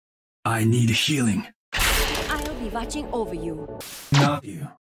I need healing. I'll be watching over you. Not you.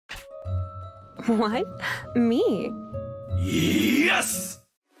 What? Me? Yes!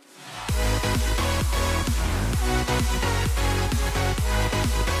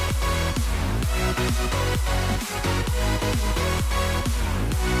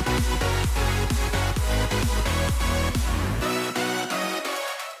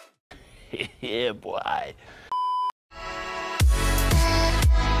 Yeah, boy.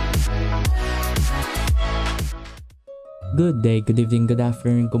 Good day, good evening, good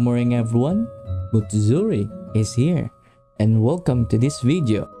afternoon, good morning everyone. Mutzuri is here and welcome to this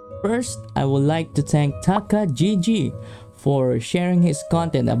video. First, I would like to thank Taka GG for sharing his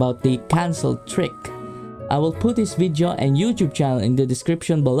content about the cancel trick. I will put his video and YouTube channel in the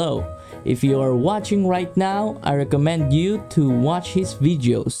description below. If you are watching right now, I recommend you to watch his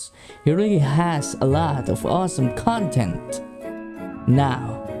videos. He really has a lot of awesome content.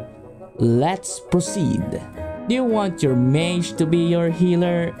 Now, let's proceed. Do you want your mage to be your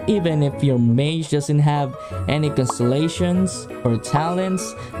healer even if your mage doesn't have any constellations or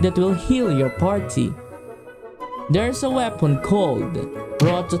talents that will heal your party? There's a weapon called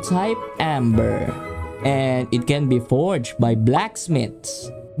Prototype Amber, and it can be forged by blacksmiths.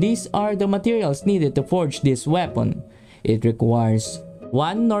 These are the materials needed to forge this weapon. It requires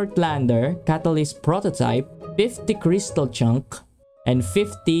 1 Northlander Catalyst Prototype, 50 Crystal Chunk, and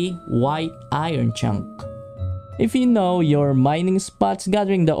 50 White Iron Chunk. If you know your mining spots,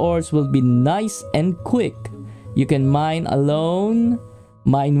 gathering the ores will be nice and quick. You can mine alone,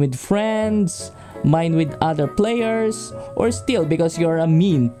 mine with friends, mine with other players, or steal because you're a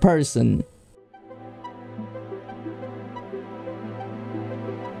mean person.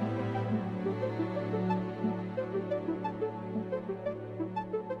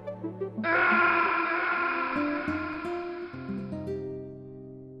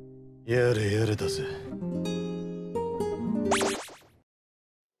 Yare daぜ。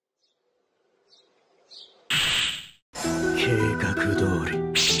計画通り。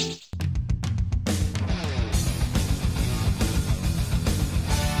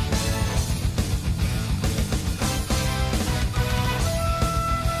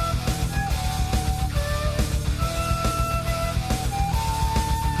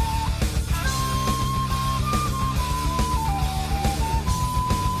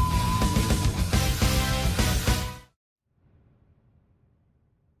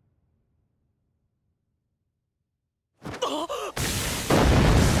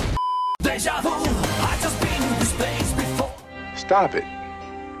Stop it.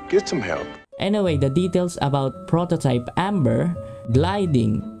 Get some help. Anyway, the details about Prototype Amber: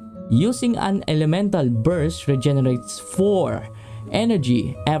 gliding. Using an elemental burst regenerates 4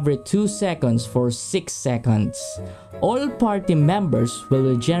 energy every 2 seconds for 6 seconds. All party members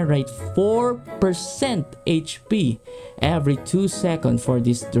will regenerate 4% HP every 2 seconds for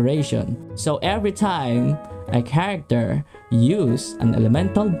this duration. So every time a character uses an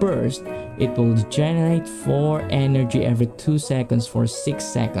elemental burst, it will generate 4 energy every 2 seconds for 6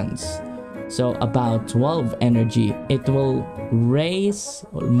 seconds. So about 12 energy. It will raise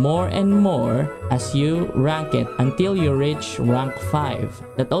more and more as you rank it until you reach rank 5.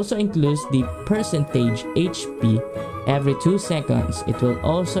 That also includes the percentage HP every 2 seconds. It will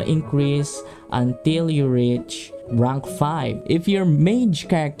also increase until you reach rank 5. If your mage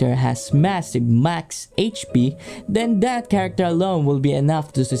character has massive max HP, then that character alone will be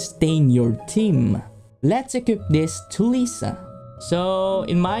enough to sustain your team. Let's equip this to Lisa. So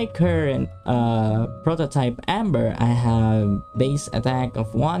in my current Prototype Amber, I have base attack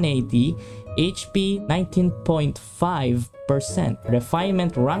of 180, HP 19.5%,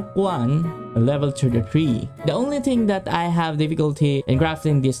 refinement rank 1, level 33. The only thing that I have difficulty in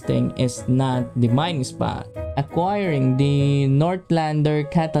crafting this thing is not the mining spot. Acquiring the Northlander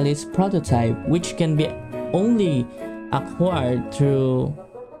Catalyst Prototype, which can be only acquired through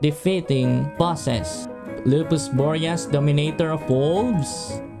defeating bosses. Lupus Boreas, Dominator of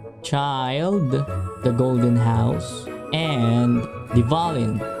Wolves, Child, the Golden House, and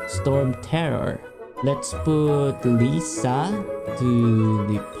Divalin, Storm Terror. Let's put Lisa to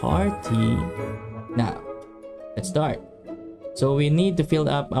the party. Now, let's start. So we need to fill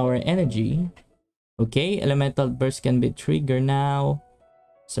up our energy. Okay, Elemental Burst can be triggered now.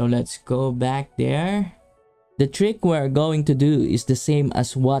 So let's go back there. The trick we're going to do is the same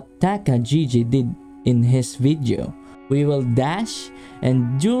as what Taka GG did in his video. We will dash,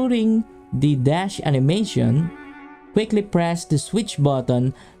 and during the dash animation, quickly press the switch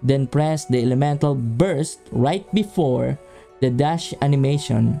button, then press the elemental burst right before the dash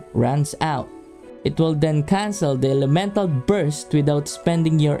animation runs out. It will then cancel the elemental burst without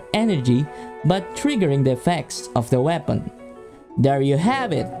spending your energy but triggering the effects of the weapon. There you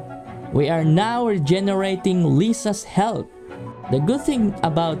have it! We are now regenerating Lisa's health. The good thing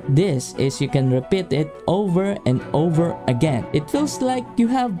about this is you can repeat it over and over again. It feels like you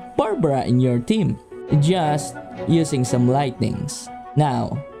have Barbara in your team, just using some lightnings.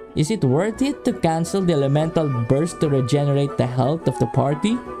 Now, is it worth it to cancel the elemental burst to regenerate the health of the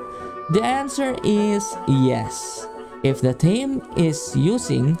party? The answer is yes. If the team is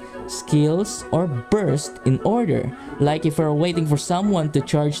using skills or burst in order, like if you're waiting for someone to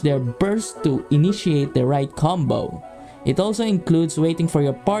charge their burst to initiate the right combo. It also includes waiting for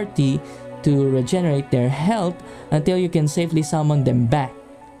your party to regenerate their health until you can safely summon them back.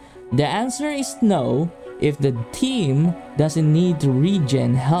 The answer is no if the team doesn't need to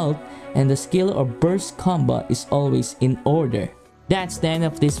regen health and the skill or burst combo is always in order. That's the end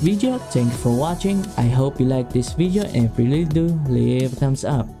of this video. Thank you for watching. I hope you like this video, and if you really do, leave a thumbs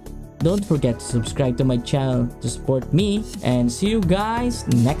up. Don't forget to subscribe to my channel to support me, and see you guys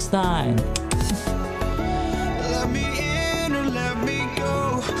next time. Let me in or let me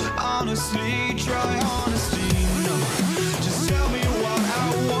go. Honestly, try honesty. No, just tell me what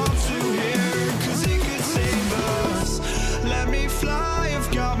I want to hear, 'cause it could save us. Let me fly,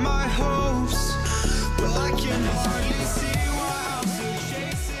 I've got my hopes, but I can hardly